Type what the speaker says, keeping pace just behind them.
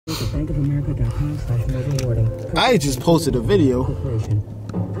I just posted a video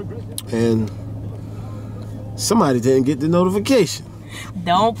and somebody didn't get the notification.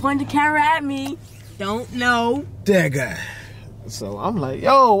 Don't point the camera at me. Don't know. That guy. So I'm like,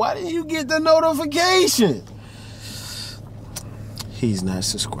 yo, why didn't you get the notification? He's not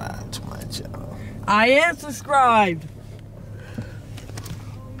subscribed to my channel. I am subscribed.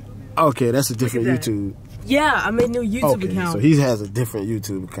 Okay, that's a different YouTube. Yeah, I made a new YouTube account. So he has a different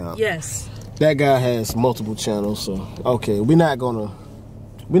YouTube account. Yes. That guy has multiple channels, so okay, we're not gonna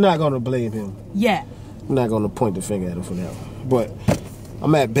blame him. Yeah. We're not gonna point the finger at him for that one. But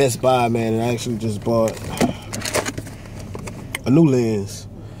I'm at Best Buy, man, and I actually just bought a new lens.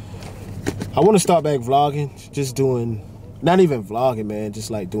 I want to start back vlogging, just doing, not even vlogging, man,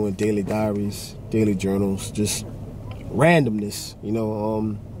 just like doing daily diaries, daily journals, just randomness, you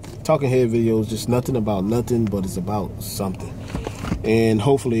know, talking head videos, just nothing about nothing, but it's about something. And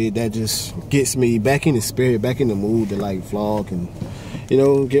hopefully that just gets me back in the spirit, back in the mood to like vlog and, you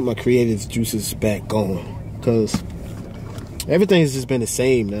know, get my creative juices back going. Because everything's just been the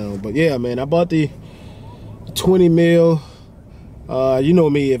same now. But yeah, man, I bought the 20 mil. You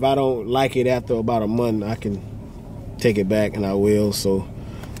know me, if I don't like it after about a month, I can take it back, and I will. So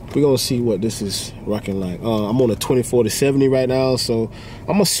we're gonna see what this is rocking like. I'm on a 24-70 right now, so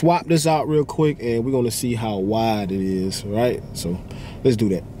I'm gonna swap this out real quick, and we're gonna see how wide it is, right? So let's do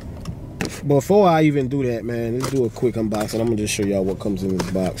that. Before I even do that, man, let's do a quick unboxing. I'm gonna just show y'all what comes in this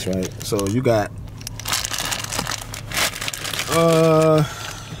box, right? So you got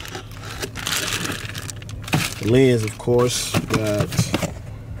lens, of course. You got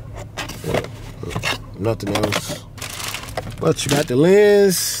nothing else, but you got the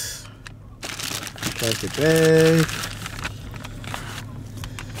lens, plastic bag,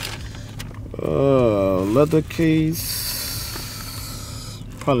 leather case,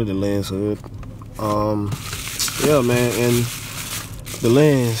 probably the lens hood. Yeah, man, and the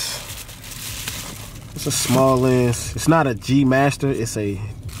lens, it's a small lens. It's not a G Master, it's a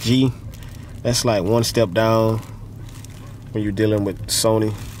G. That's like one step down when you're dealing with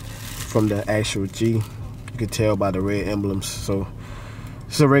Sony from the actual G. You can tell by the red emblems. So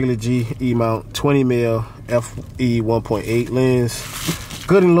it's a regular G E-mount, 20 mil f/e 1.8 lens.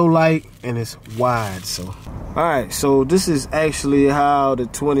 Good in low light, and it's wide. So all right, so this is actually how the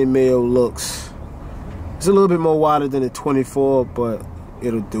 20 mil looks. It's a little bit more wider than the 24, but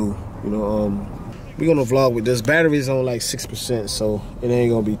it'll do. You know, we're gonna vlog with this. Battery's on like 6%, so it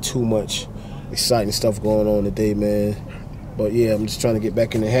ain't gonna be too much exciting stuff going on today, man. But yeah, I'm just trying to get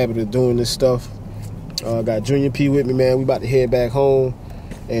back in the habit of doing this stuff. Got Junior P with me, man. We about to head back home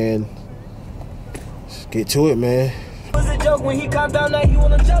and get to it, man. It was a joke when he calmed down that he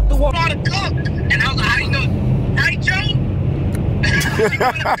wanna jump the wall. I want to cook, and I was like, how you know? Right, Joe? She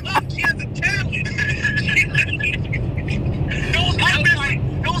wanna cook. She has a talent.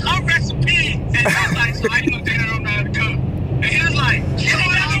 Those are recipes. And I was like, so how you gonna say that I don't know how to cook? And he was like, you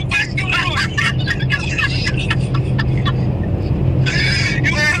don't know what's going on. You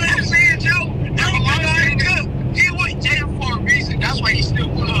know what I'm saying, Joe? That's a long time to cook. He was jail for a reason. That's why he's still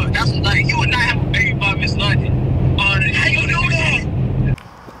good. That's like, you would not have a baby by Miss London. How you know that?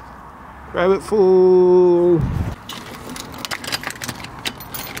 Rabbit food.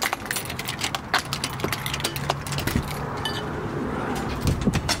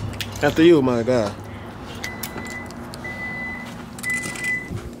 After you, my guy.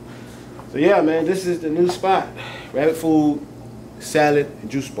 So yeah, man, this is the new spot. Rabbit food, salad, and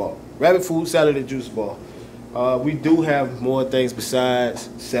juice bar. Rabbit food, salad, and juice bar. We do have more things besides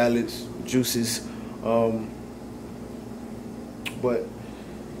salads, juices. But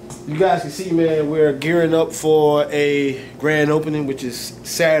you guys can see, man, we're gearing up for a grand opening, which is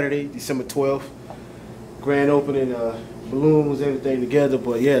Saturday, December 12th. Grand opening, balloons, everything together.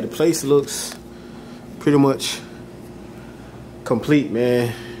 But yeah, the place looks pretty much complete,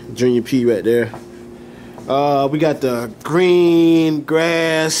 man. Junior P right there. We got the green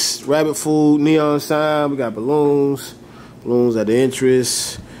grass, rabbit food, neon sign. We got balloons at the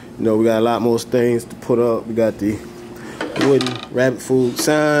entrance. You know, we got a lot more things to put up. We got the wooden rabbit food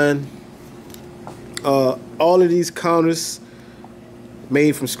sign. All of these counters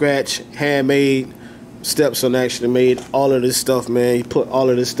made from scratch, handmade. Stepson actually made all of this stuff, man. He put all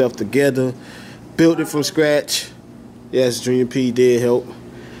of this stuff together, built it from scratch. Yes, Junior P did help.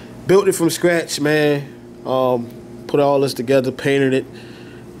 Built it from scratch, man. Put all this together, painted it,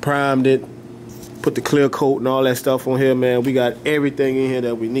 primed it, put the clear coat and all that stuff on here, man. We got everything in here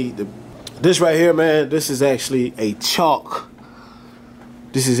that we need. This right here, man, this is actually a chalk.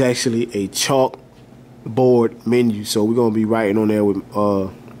 This is actually a chalk board menu. So we're gonna be writing on there with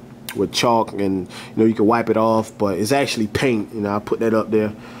with chalk, and you can wipe it off, but it's actually paint. I put that up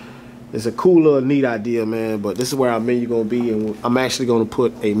there. It's a cool little neat idea, man. But this is where our menu gonna be, and I'm actually gonna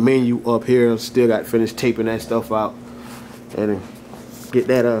put a menu up here. Still got to finish taping that stuff out and get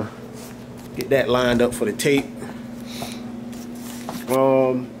that lined up for the tape.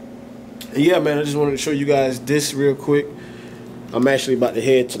 Yeah, man, I just wanted to show you guys this real quick. I'm actually about to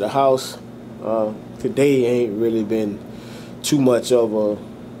head to the house. Today ain't really been too much of a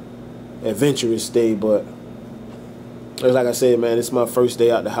adventurous day, but like I said, man, it's my first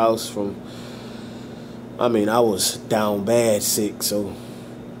day out the house from, I was down bad sick, so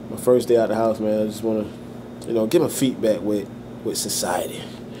my first day out the house, man. I just want to, get my feet back with society.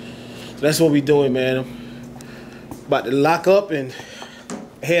 So that's what we doing, man. I'm about to lock up and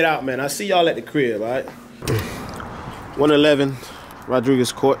head out, man. I'll see y'all at the crib, all right? 111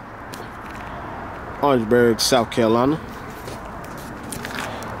 Rodriguez Court, Orangeburg, South Carolina.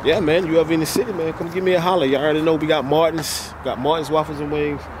 Yeah, man, you ever in the city, man, come give me a holler. You already know we got Martin's. Got Martin's Waffles and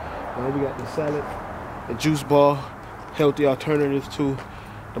Wings. And we got the salad, the juice bar, healthy alternative to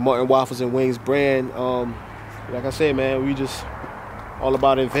the Martin Waffles and Wings brand. Like I said, man, we just all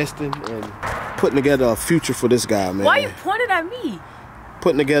about investing and putting together a future for this guy, man. Why you pointed at me?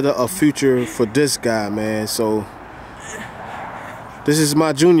 Putting together a future for this guy, man. So this is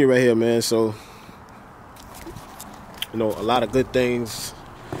my junior right here, man. So a lot of good things,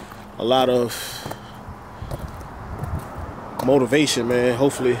 a lot of motivation, man.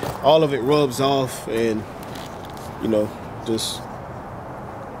 Hopefully all of it rubs off, and just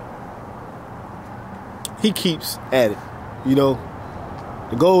he keeps at it.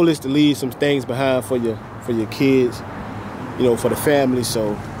 The goal is to leave some things behind for your kids, for the family.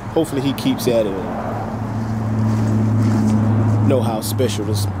 So hopefully he keeps at it. Know how special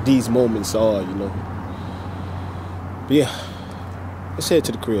these moments are, But yeah, let's head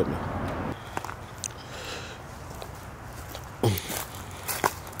to the crib, man.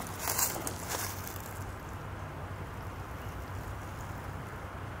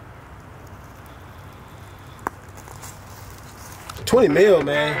 $20 mil,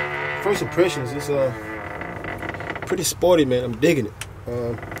 man. First impressions, it's pretty sporty, man. I'm digging it.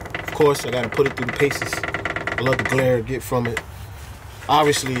 Of course, I gotta put it through the paces. I love the glare I get from it.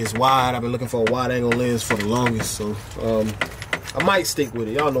 Obviously, it's wide. I've been looking for a wide angle lens for the longest, so I might stick with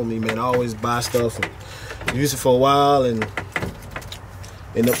it. Y'all know me, man. I always buy stuff and use it for a while and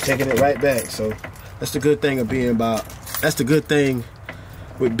end up taking it right back. So that's the good thing of being that's the good thing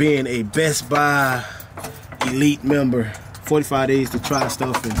with being a Best Buy Elite member. 45 days to try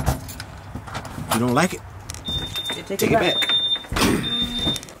stuff, and if you don't like it, take it back.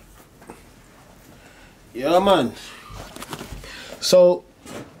 Yeah, man. So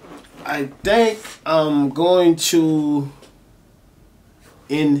I think I'm going to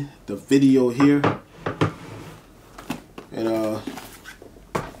end the video here and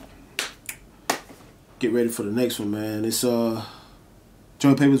get ready for the next one, man. It's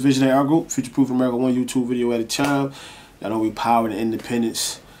Joint Papers Visionary Art Group, Future Proof America, one YouTube video at a time. Y'all know we power and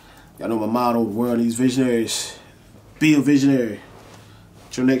independence. Y'all know my motto, the world needs visionaries. Be a visionary.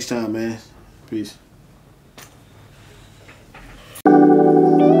 Till next time, man. Peace.